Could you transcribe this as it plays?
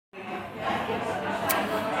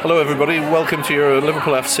Hello everybody, welcome to your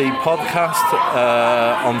Liverpool FC podcast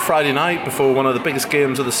on Friday night before one of the biggest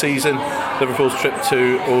games of the season, Liverpool's trip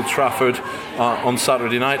to Old Trafford on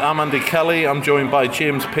Saturday night. I'm Andy Kelly, I'm joined by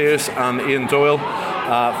James Pearce and Ian Doyle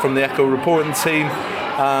from the Echo reporting team.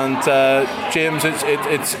 And James,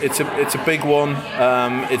 it's a big one.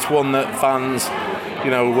 It's one that fans,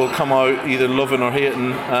 will come out either loving or hating.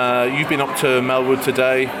 You've been up to Melwood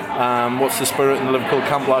today. What's the spirit in the Liverpool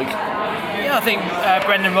camp like? Yeah, I think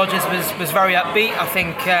Brendan Rodgers was very upbeat. I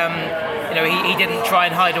think he didn't try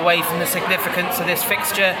and hide away from the significance of this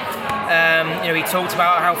fixture. He talked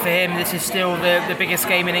about how for him this is still the biggest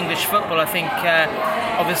game in English football. I think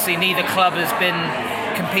obviously neither club has been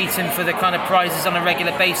competing for the kind of prizes on a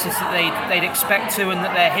regular basis that they'd expect to and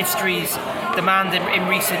that their histories demand in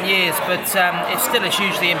recent years. But it's still a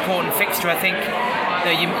hugely important fixture. I think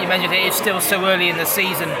you mentioned it is still so early in the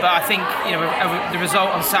season, but I think the result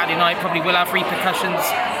on Saturday night probably will have repercussions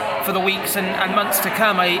for the weeks and months to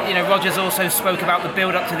come. Rodgers also spoke about the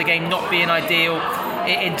build-up to the game not being ideal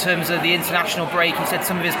in terms of the international break. He said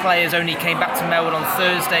some of his players only came back to Melbourne on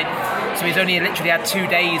Thursday, so he's only literally had 2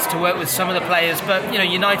 days to work with some of the players. But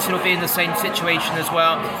United will be in the same situation as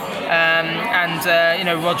well.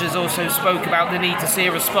 Rodgers also spoke about the need to see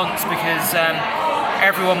a response because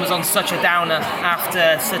everyone was on such a downer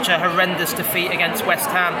after such a horrendous defeat against West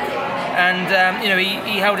Ham. And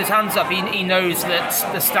he held his hands up. He knows that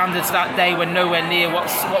the standards that day were nowhere near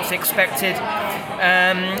what's expected.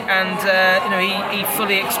 He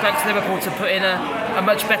fully expects Liverpool to put in a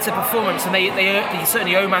much better performance, and they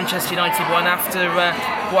certainly owe Manchester United one after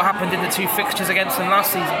what happened in the two fixtures against them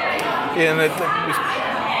last season. Yeah,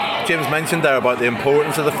 and James mentioned there about the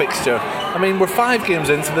importance of the fixture. I mean, we're 5 games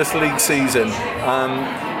into this league season,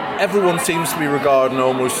 and everyone seems to be regarding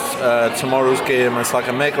almost tomorrow's game as like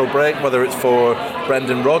a make or break, whether it's for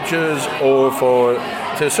Brendan Rodgers or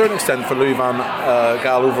to a certain extent for Louis van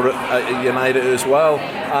Gaal over at United as well.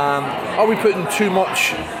 Are we putting too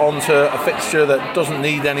much onto a fixture that doesn't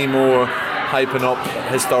need any more hyping up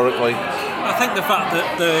historically? I think the fact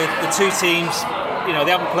that the two teams,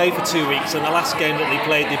 they haven't played for 2 weeks, and the last game that they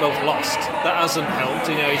played, they both lost. That hasn't helped.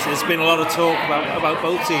 There's been a lot of talk about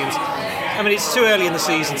both teams. I mean, it's too early in the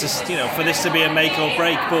season to, for this to be a make or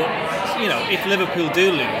break. But if Liverpool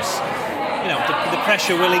do lose, the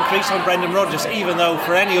pressure will increase on Brendan Rodgers. Even though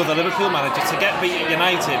for any other Liverpool manager to get beat at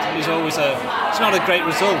United is always it's not a great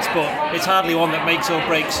result, but it's hardly one that makes or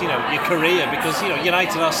breaks your career, because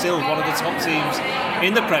United are still one of the top teams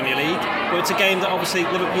in the Premier League. But it's a game that obviously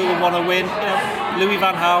Liverpool will want to win. Louis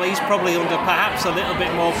van Gaal, he's probably under perhaps a little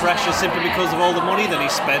bit more pressure simply because of all the money that he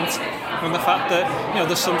spent, and the fact that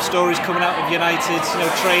there's some stories coming out of United's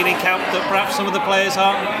training camp that perhaps some of the players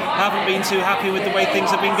haven't been too happy with the way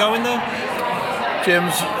things have been going there.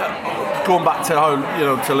 James, going back to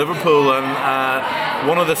to Liverpool, and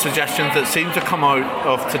one of the suggestions that seemed to come out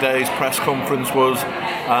of today's press conference was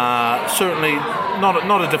certainly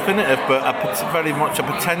not a definitive, but very much a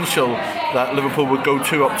potential that Liverpool would go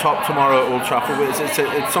 2 up top tomorrow at Old Trafford.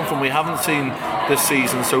 It's something we haven't seen this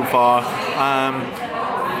season so far.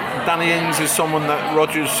 Danny Ings is someone that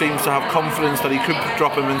Rodgers seems to have confidence that he could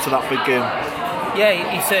drop him into that big game. Yeah,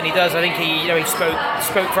 he certainly does. I think he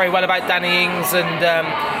spoke very well about Danny Ings, and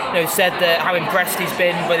said that how impressed he's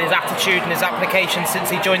been with his attitude and his application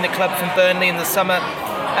since he joined the club from Burnley in the summer.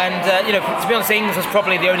 And to be honest, Ings was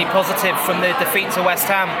probably the only positive from the defeat to West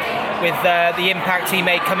Ham, with the impact he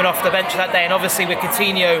made coming off the bench that day. And obviously with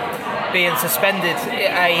Coutinho being suspended,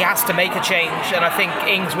 he has to make a change, and I think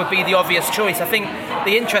Ings would be the obvious choice. I think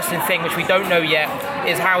the interesting thing, which we don't know yet,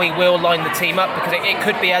 is how he will line the team up, because it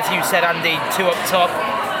could be, as you said, Andy, 2 up top,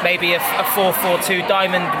 maybe a 4-4-2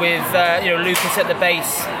 diamond with Lucas at the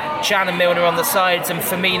base, Chan and Milner on the sides, and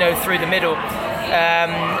Firmino through the middle.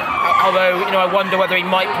 Although I wonder whether he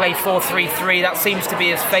might play 4-3-3. That seems to be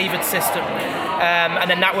his favoured system, and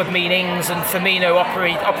then that would mean Ings and Firmino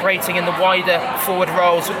operating in the wider forward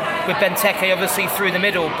roles, with Benteke obviously through the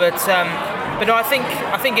middle. But no, I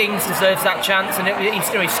think Ings deserves that chance, and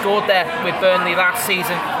he scored there with Burnley last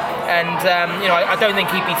season. And I don't think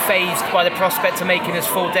he'd be fazed by the prospect of making his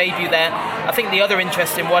full debut there. I think the other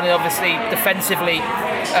interesting one, obviously defensively,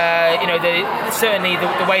 certainly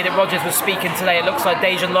the way that Rodgers was speaking today, it looks like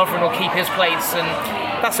Dejan Lovren will keep his place, and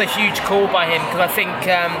that's a huge call by him, because I think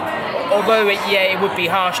although it would be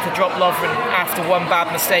harsh to drop Lovren after one bad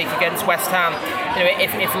mistake against West Ham,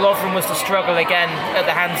 if Lovren was to struggle again at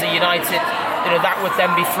the hands of United, that would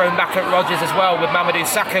then be thrown back at Rodgers as well, with Mamadou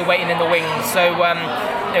Sakho waiting in the wings. So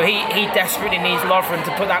he desperately needs Lovren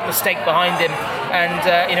to put that mistake behind him and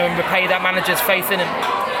repay that manager's faith in him.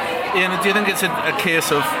 Ian, do you think it's a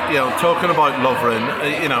case of, talking about Lovren,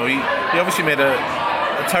 he obviously made a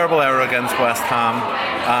terrible error against West Ham.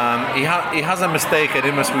 He has a mistake at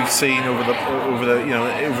him, as we've seen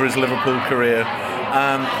over his Liverpool career.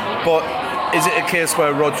 But is it a case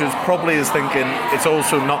where Rodgers probably is thinking it's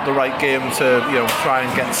also not the right game to try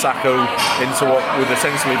and get Sacco into what would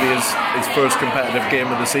essentially be his first competitive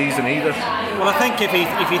game of the season either? Well, I think if he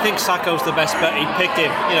thinks Sacco's the best bet, he'd pick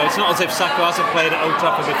him. It's not as if Sacco hasn't played at Old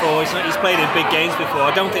Trafford before. He's played in big games before.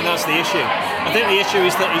 I don't think that's the issue. I think the issue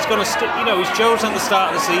is that he's going to he's chosen at the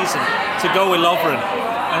start of the season to go with Lovren.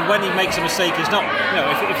 And when he makes a mistake, he's not,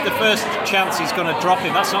 if the first chance he's going to drop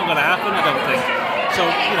him, that's not going to happen, I don't think. So,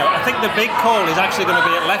 I think the big call is actually going to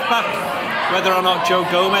be at left back, whether or not Joe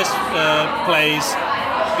Gomez plays,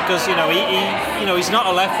 because he's not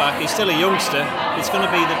a left back, he's still a youngster. It's going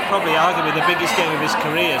to be probably arguably the biggest game of his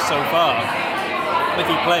career so far if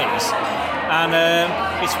he plays. And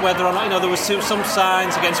it's whether or not there was some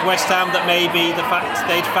signs against West Ham that maybe the fact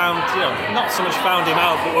they'd found not so much found him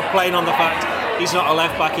out, but were playing on the fact he's not a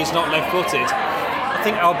left back, he's not left-footed. I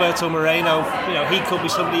think Alberto Moreno, he could be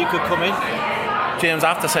somebody who could come in. James,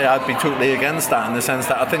 I have to say I'd be totally against that, in the sense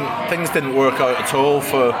that I think things didn't work out at all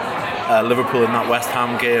for Liverpool in that West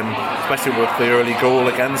Ham game, especially with the early goal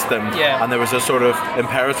against them. Yeah. And there was a sort of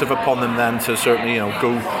imperative upon them then to certainly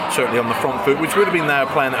go on the front foot, which would have been there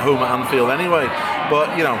playing at home at Anfield anyway.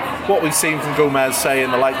 But what we've seen from Gomez, say,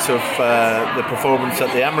 in the likes of the performance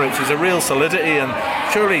at the Emirates, is a real solidity, and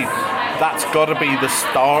surely that's got to be the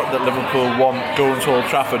start that Liverpool want going to Old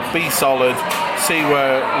Trafford. Be solid, see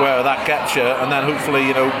where that gets you, and then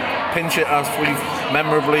hopefully pinch it, as we've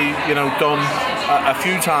memorably done a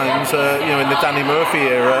few times in the Danny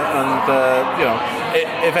Murphy era, and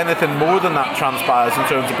if anything more than that transpires in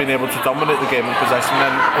terms of being able to dominate the game in possession,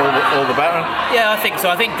 then all the better. Yeah, I think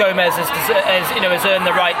so. I think Gomez has earned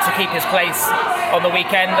the right to keep his place on the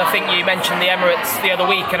weekend. I think you mentioned the Emirates the other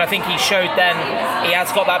week, and I think he showed then he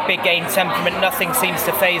has got that big game temperament. Nothing seems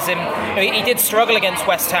to faze him. He did struggle against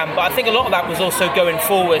West Ham, but I think a lot of that was also going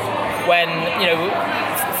forward when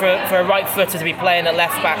for a right footer to be playing at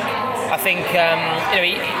left back. I think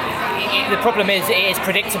the problem is it is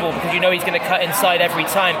predictable, because he's going to cut inside every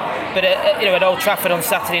time. But at Old Trafford on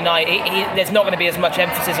Saturday night, there's not going to be as much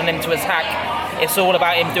emphasis on him to attack. It's all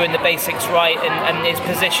about him doing the basics right, and his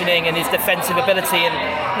positioning and his defensive ability.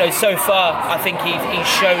 And so far, I think he's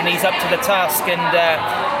shown he's up to the task. And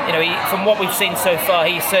from what we've seen so far,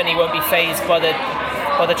 he certainly won't be fazed by the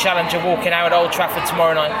challenge of walking out at Old Trafford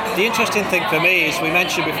tomorrow night. The interesting thing for me is, we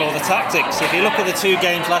mentioned before, the tactics. If you look at the two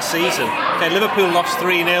games last season, Liverpool lost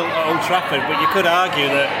 3-0 at Old Trafford, but you could argue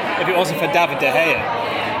that if it wasn't for David De Gea,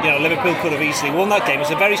 Liverpool could have easily won that game. It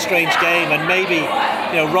was a very strange game, and maybe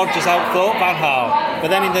Rodgers outthought Van Gaal.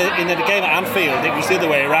 But then in the game at Anfield, it was the other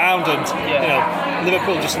way around, and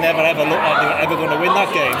Liverpool just never ever looked like they were ever going to win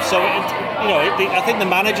that game. So I think the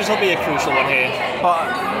managers will be a crucial one here. But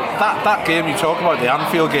that game you talk about, the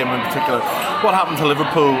Anfield game in particular, what happened to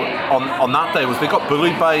Liverpool on that day was they got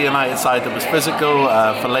bullied by a United side that was physical.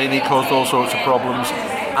 Fellaini caused all sorts of problems,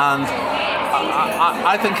 and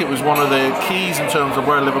I think it was one of the keys in terms of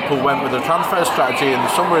where Liverpool went with their transfer strategy, and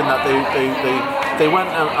somewhere in that they went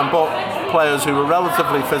and bought players who were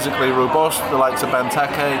relatively physically robust, the likes of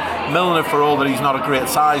Benteke. Milner, for all that he's not a great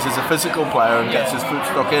size, is a physical player and gets his foot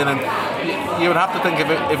stuck in, and you would have to think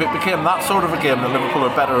if it became that sort of a game, that Liverpool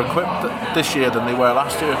are better equipped this year than they were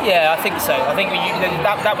last year. Yeah, I think so. I think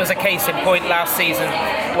that was a ccase in point last season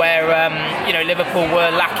where Liverpool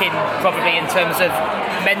were lacking probably in terms of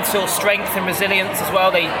mental strength and resilience as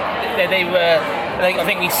well. They were. I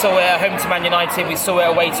think we saw it at home to Man United, we saw it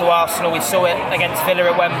away to Arsenal, we saw it against Villa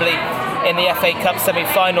at Wembley in the FA Cup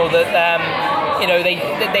semi-final, that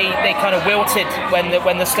they kind of wilted when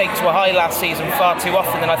the stakes were high last season far too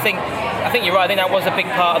often. And I think you're right. I think that was a big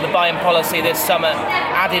part of the Bayern policy this summer,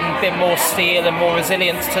 adding a bit more steel and more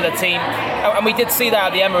resilience to the team. And we did see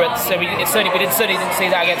that at the Emirates. So we certainly didn't see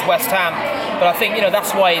that against West Ham. But I think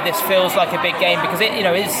that's why this feels like a big game, because it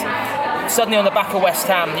is. Suddenly on the back of West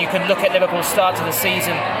Ham, you can look at Liverpool's start to the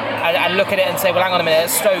season and look at it and say, well, hang on a minute,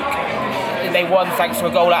 at Stoke, they won thanks to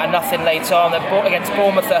a goal out of nothing late on. Against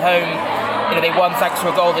Bournemouth at home, they won thanks to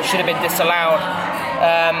a goal that should have been disallowed.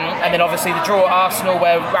 And then obviously the draw at Arsenal,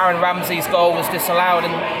 where Aaron Ramsey's goal was disallowed.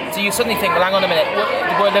 And so you suddenly think, well, hang on a minute,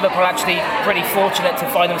 were Liverpool actually pretty fortunate to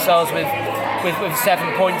find themselves with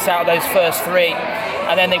 7 points out of those first 3?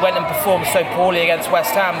 And then they went and performed so poorly against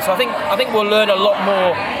West Ham. So I think we'll learn a lot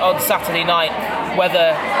more on Saturday night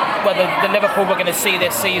whether the Liverpool we're going to see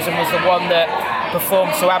this season was the one that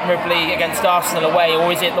performed so admirably against Arsenal away,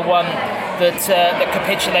 or is it the one that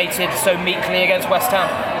capitulated so meekly against West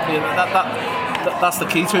Ham? That's the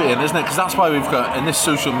key to it, isn't it? Because that's why we've got, in this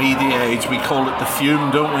social media age, we call it the fume,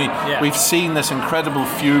 don't we? Yeah. We've seen this incredible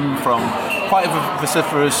fume from quite a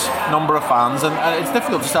vociferous number of fans, and it's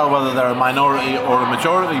difficult to tell whether they're a minority or a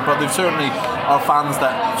majority, but they certainly are fans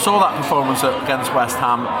that saw that performance against West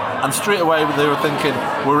Ham, and straight away they were thinking,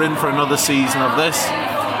 we're in for another season of this.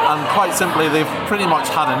 And quite simply, they've pretty much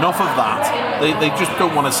had enough of that. They just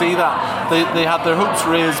don't want to see that. They had their hopes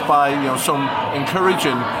raised by some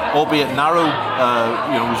encouraging, albeit narrow,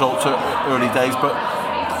 results at early days. But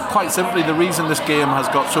quite simply, the reason this game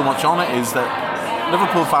has got so much on it is that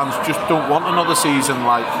Liverpool fans just don't want another season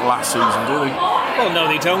like last season, do they? Well, no,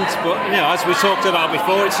 they don't. But as we talked about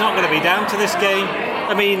before, it's not going to be down to this game.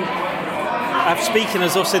 I mean, speaking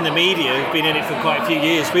as us in the media who've been in it for quite a few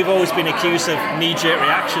years, we've always been accused of knee-jerk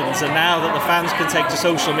reactions, and now that the fans can take to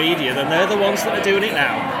social media, then they're the ones that are doing it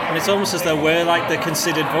now, and it's almost as though we're like the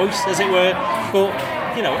considered voice, as it were. But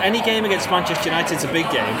any game against Manchester United's a big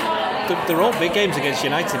game. They're all big games against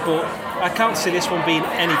United, but I can't see this one being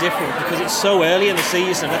any different because it's so early in the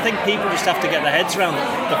season. I think people just have to get their heads around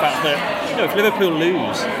the fact that if Liverpool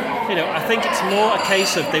lose, I think it's more a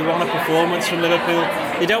case of they want a performance from Liverpool.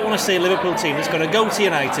 They don't want to see a Liverpool team that's going to go to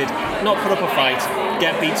United, not put up a fight,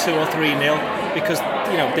 get beat 2 or 3-0, because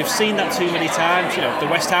they've seen that too many times. The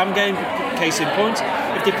West Ham game, case in point.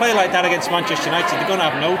 If they play like that against Manchester United, they're going to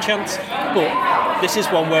have no chance. But this is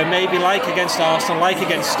one where maybe, like against Arsenal, like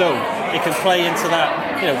against Stoke, they can play into that,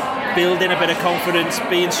 building a bit of confidence,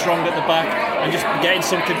 being strong at the back, and just getting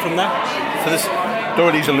something from that. So this,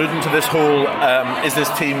 Doherty's alluding to this whole, is this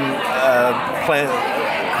team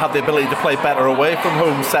have the ability to play better away from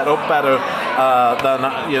home, set up better than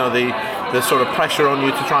the sort of pressure on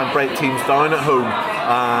you to try and break teams down at home,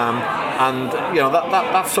 and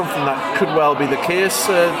that's something that could well be the case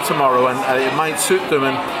tomorrow, and it might suit them.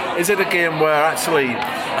 And is it a game where actually,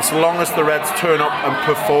 as long as the Reds turn up and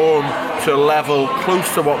perform to a level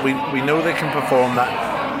close to what we know they can perform, that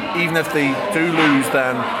even if they do lose,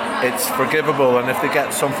 then it's forgivable, and if they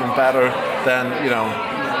get something better, then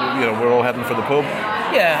we're all heading for the pub.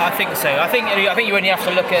 Yeah, I think so. I think you only have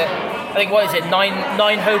to look at, what is it,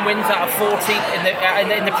 nine home wins out of 40 in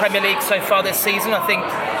the Premier League so far this season. I think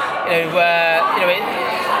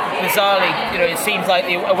bizarrely, it seems like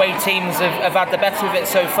the away teams have had the better of it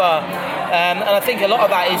so far, and I think a lot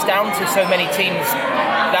of that is down to so many teams,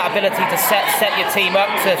 that ability to set your team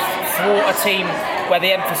up to thwart a team where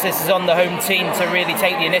the emphasis is on the home team to really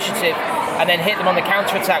take the initiative and then hit them on the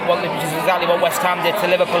counter-attack, which is exactly what West Ham did to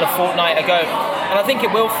Liverpool a fortnight ago. And I think it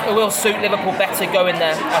will suit Liverpool better going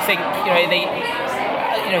there. I think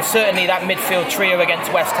certainly that midfield trio against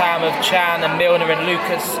West Ham of Chan and Milner and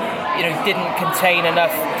Lucas, didn't contain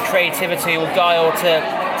enough creativity or guile to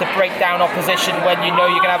break down opposition when you're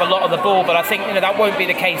going to have a lot of the ball. But I think that won't be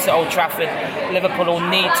the case at Old Trafford. Liverpool will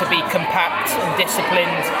need to be compact and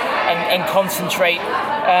disciplined and concentrate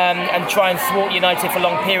and try and thwart United for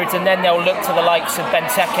long periods, and then they'll look to the likes of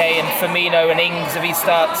Benteke and Firmino and Ings if he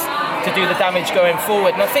starts to do the damage going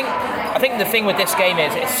forward. And I think the thing with this game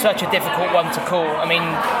is it's such a difficult one to call. I mean,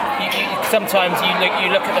 sometimes you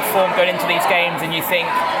look at the form going into these games and you think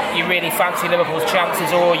you really fancy Liverpool's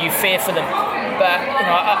chances or you fear for them. But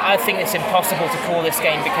I think it's impossible to call this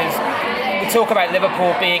game because we talk about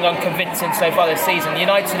Liverpool being unconvincing so far this season.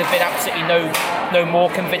 United have been absolutely no more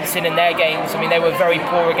convincing in their games. I mean, they were very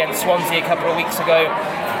poor against Swansea a couple of weeks ago.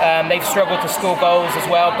 They've struggled to score goals as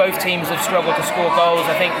well. Both teams have struggled to score goals.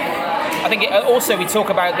 I think also we talk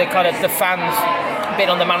about the kind of the fans been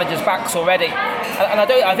on the managers' backs already, and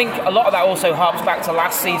I think a lot of that also harps back to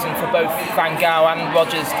last season for both Van Gaal and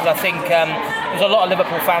Rodgers, because I think there's a lot of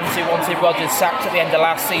Liverpool fans who wanted Rodgers sacked at the end of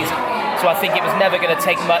last season. So I think it was never going to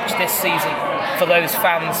take much this season for those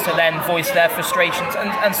fans to then voice their frustrations.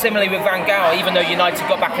 And similarly with Van Gaal, even though United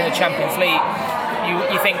got back in the Champions League,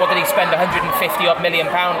 you think, what did he spend, £150 million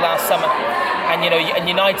last summer? And and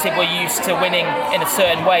United were used to winning in a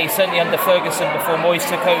certain way, certainly under Ferguson before Moyes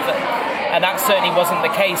took over, and that certainly wasn't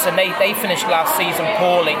the case. And they finished last season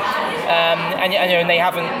poorly, and they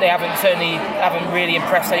haven't really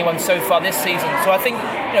impressed anyone so far this season. So I think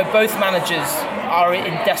both managers are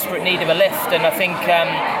in desperate need of a lift, and I think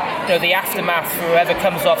the aftermath for whoever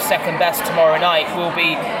comes off second best tomorrow night will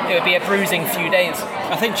be a bruising few days.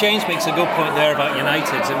 I think James makes a good point there about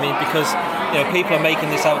United. I mean, because people are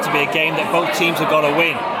making this out to be a game that both teams have got to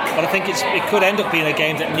win, but I think it could end up being a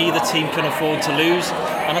game that neither team can afford to lose.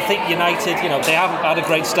 And I think United, they haven't had a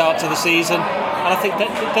great start to the season. And I think that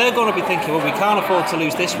they're going to be thinking, well, we can't afford to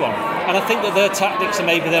lose this one. And I think that their tactics and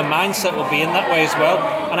maybe their mindset will be in that way as well.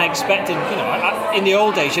 And I expected, in the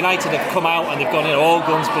old days, United have come out and they've gone all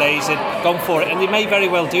guns blazing, gone for it. And they may very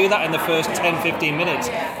well do that in the first 10, 15 minutes.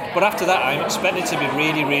 But after that, I'm expecting to be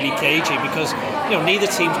really, really cagey because, neither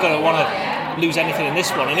team's going to want to lose anything in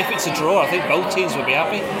this one, and if it's a draw, I think both teams will be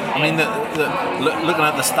happy. I mean, looking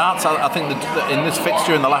at the stats, I think that in this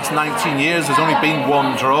fixture in the last 19 years, there's only been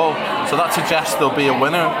one draw, so that suggests there'll be a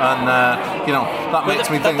winner, and that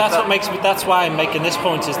makes me think. That's why I'm making this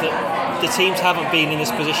point, is that the teams haven't been in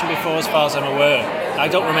this position before, as far as I'm aware.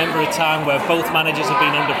 I don't remember a time where both managers have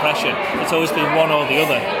been under pressure. It's always been one or the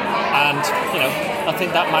other, and I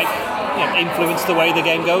think that might influence the way the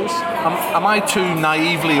game goes. Am I too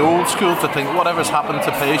naively old school to think whatever's happened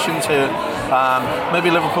to patience here?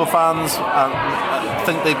 Maybe Liverpool fans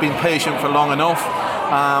think they've been patient for long enough,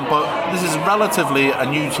 but this is relatively a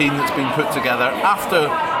new team that's been put together after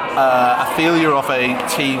a failure of a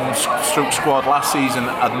team stroke squad last season,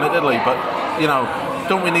 admittedly. But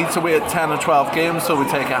don't we need to wait 10 or 12 games till we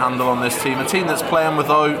take a handle on this team? A team that's playing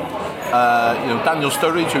without Daniel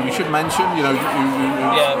Sturridge, who we should mention,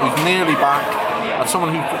 who's nearly back, as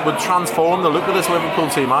someone who would transform the look of this Liverpool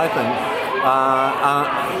team, I think.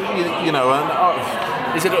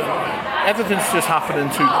 Is it? Everything's just happening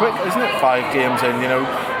too quick, isn't it? 5 games in,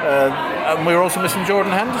 and we're also missing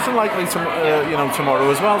Jordan Henderson likely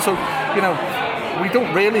tomorrow as well. So, we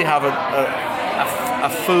don't really have a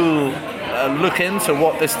full look into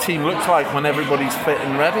what this team looks like when everybody's fit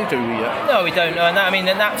and ready, do we yet? No, we don't know, and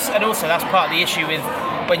that's part of the issue with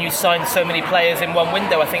when you sign so many players in one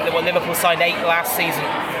window. I think that Liverpool signed 8 last season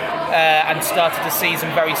and started the season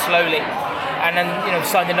very slowly, and then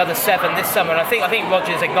signed another 7 this summer. And I think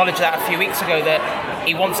Rodgers acknowledged that a few weeks ago, that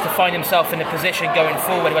he wants to find himself in a position going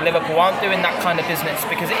forward where Liverpool aren't doing that kind of business,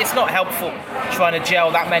 because it's not helpful trying to gel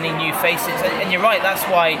that many new faces. And you're right, that's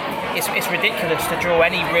why it's ridiculous to draw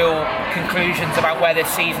any real conclusions about where this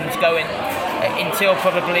season's going until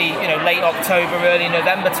probably late October, early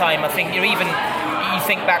November time. I think you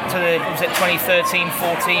think back to was it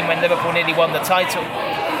 2013-14 when Liverpool nearly won the title.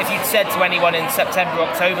 If you'd said to anyone in September,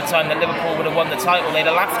 October time that Liverpool would have won the title, they'd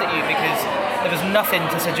have laughed at you, because there was nothing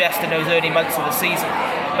to suggest in those early months of the season.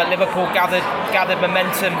 But Liverpool gathered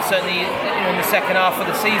momentum, certainly in the second half of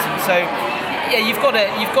the season. So yeah, you've got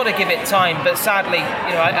to give it time. But sadly,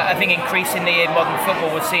 I think increasingly in modern football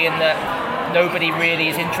we're seeing that nobody really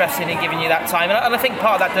is interested in giving you that time. And I think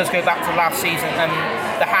part of that does go back to last season, and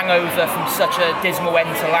the hangover from such a dismal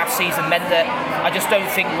end to last season meant that I just don't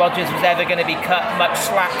think Rodgers was ever going to be cut much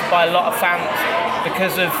slack by a lot of fans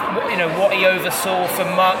because of what he oversaw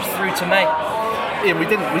from March through to May. Yeah, we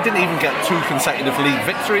didn't even get 2 consecutive league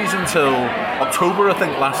victories until October, I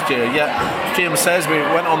think, last year. Yet, James says we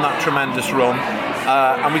went on that tremendous run,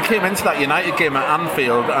 and we came into that United game at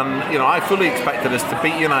Anfield, and I fully expected us to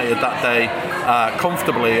beat United that day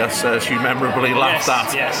comfortably, as you memorably laughed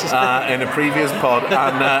at in a previous pod,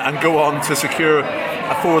 and go on to secure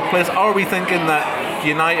a 4th place. Are we thinking that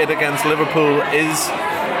United against Liverpool is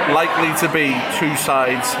likely to be 2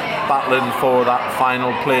 sides battling for that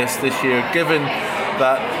final place this year, given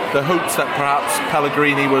that the hopes that perhaps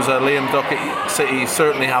Pellegrini was a lame duck at City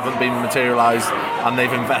certainly haven't been materialised, and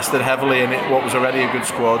they've invested heavily in what was already a good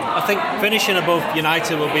squad? I think finishing above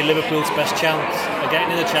United will be Liverpool's best chance of getting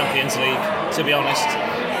in the Champions League, to be honest.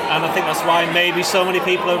 And I think that's why maybe so many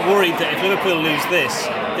people are worried that if Liverpool lose this,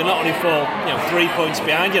 they'll not only fall 3 points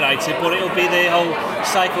behind United, but it'll be the whole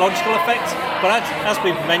psychological effect. But as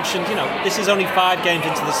we've mentioned, this is only 5 games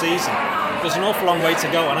into the season. There's an awful long way to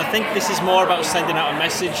go, and I think this is more about sending out a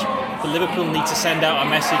message. The Liverpool need to send out a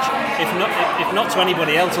message, if not to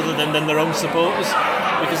anybody else other than their own supporters,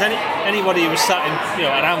 because anybody who was sat in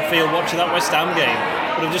at Anfield watching that West Ham game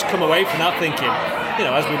would have just come away from that thinking,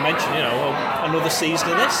 as we mentioned, another season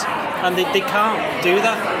of this, and they can't do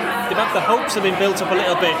that. The hopes have been built up a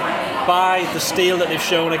little bit by the steel that they've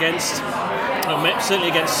shown against, certainly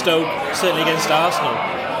against Stoke, certainly against Arsenal.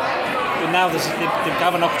 But now they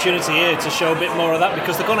have an opportunity here to show a bit more of that,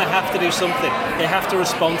 because they're going to have to do something. They have to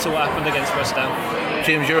respond to what happened against West Ham.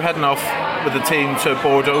 James, you're heading off with the team to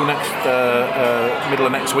Bordeaux middle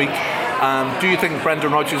of next week. Do you think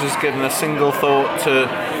Brendan Rodgers has given a single thought to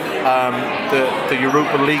the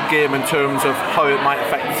Europa League game in terms of how it might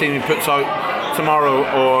affect the team he puts out tomorrow,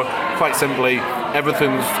 or quite simply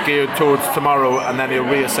everything's geared towards tomorrow and then he'll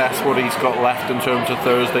reassess what he's got left in terms of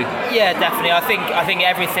Thursday? Yeah, definitely. I think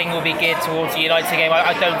everything will be geared towards the United game.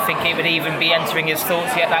 I don't think it would even be entering his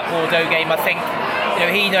thoughts yet, that Bordeaux game. I think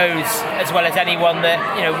he knows as well as anyone that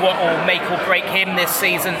what will make or break him this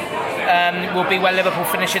season will be where Liverpool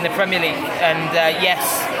finish in the Premier League. And yes,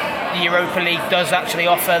 the Europa League does actually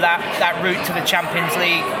offer that route to the Champions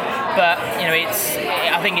League, but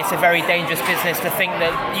I think it's a very dangerous business to think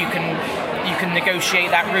that you can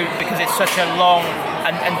negotiate that route, because it's such a long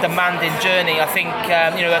and demanding journey. I think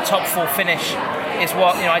a top 4 finish is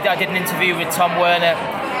what I did an interview with Tom Werner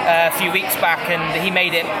a few weeks back, and he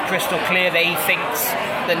made it crystal clear that he thinks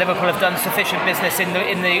that Liverpool have done sufficient business in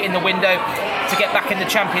the window to get back in the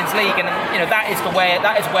Champions League, and that is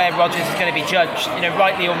where Rodgers is going to be judged.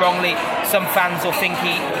 Rightly or wrongly, some fans will think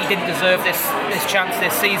he didn't deserve this chance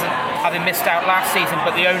this season, having missed out last season,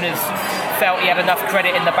 but the owners felt he had enough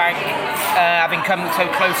credit in the bank, having come so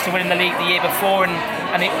close to winning the league the year before, and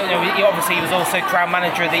he obviously was also crowned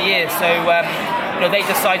manager of the year, so they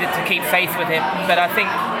decided to keep faith with him. But I think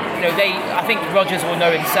I think Rodgers will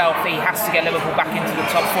know himself that he has to get Liverpool back into the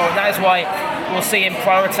top 4, and that is why we'll see him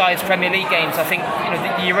prioritise Premier League games. I think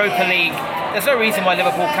the Europa League, there's no reason why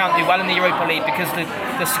Liverpool can't do well in the Europa League, because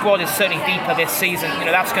the squad is certainly deeper this season.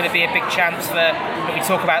 That's going to be a big chance for, we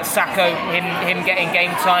talk about Sacco, him getting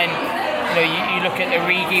game time. You look at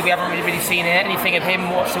Origi, we haven't really seen anything of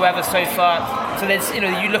him whatsoever so far. So there's,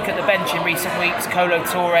 you look at the bench in recent weeks, Kolo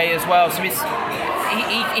Touré as well. So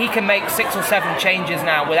he can make 6 or 7 changes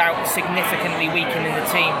now without significantly weakening the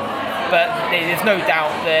team. But there's no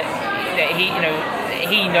doubt that he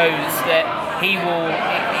knows that he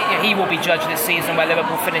will be judged this season where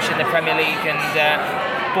Liverpool finish in the Premier League, and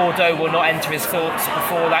Bordeaux will not enter his thoughts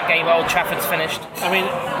before that game at Old Trafford's finished. I mean,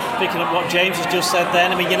 picking up what James has just said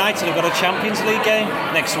then, United have got a Champions League game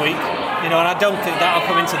next week, and I don't think that'll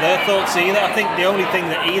come into their thoughts either. I think the only thing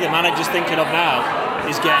that either manager's thinking of now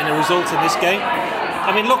is getting a result in this game.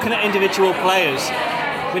 Looking at individual players,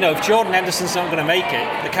 we know if Jordan Henderson's not going to make it,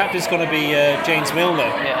 the captain's going to be James Milner,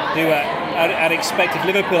 who I'd expect if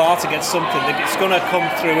Liverpool are to get something, that it's going to come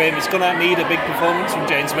through him. It's going to need a big performance from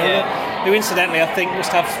James Milner, who incidentally I think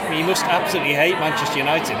must absolutely hate Manchester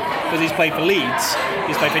United, because he's played for Leeds,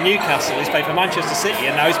 he's played for Newcastle, he's played for Manchester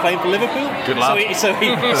City, and now he's playing for Liverpool. Good lad.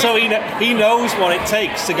 So he knows what it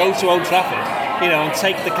takes to go to Old Trafford, and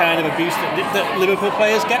take the kind of abuse that Liverpool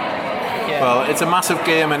players get. Well, it's a massive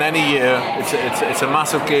game in any year. It's a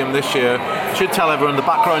massive game this year. I should tell everyone the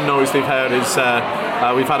background noise they've heard is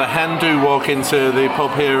we've had a hen do walk into the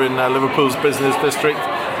pub here in Liverpool's business district.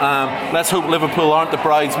 Let's hope Liverpool aren't the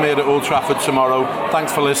bridesmaid at Old Trafford tomorrow.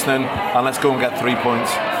 Thanks for listening, and let's go and get 3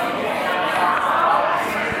 points.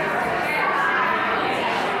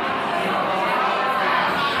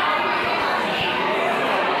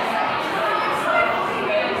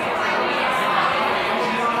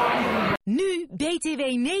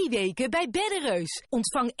 BTW nee-weken bij Beddereus.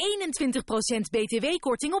 Ontvang 21%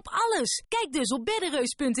 BTW-korting op alles. Kijk dus op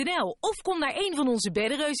beddereus.nl of kom naar een van onze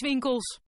Beddereus-winkels.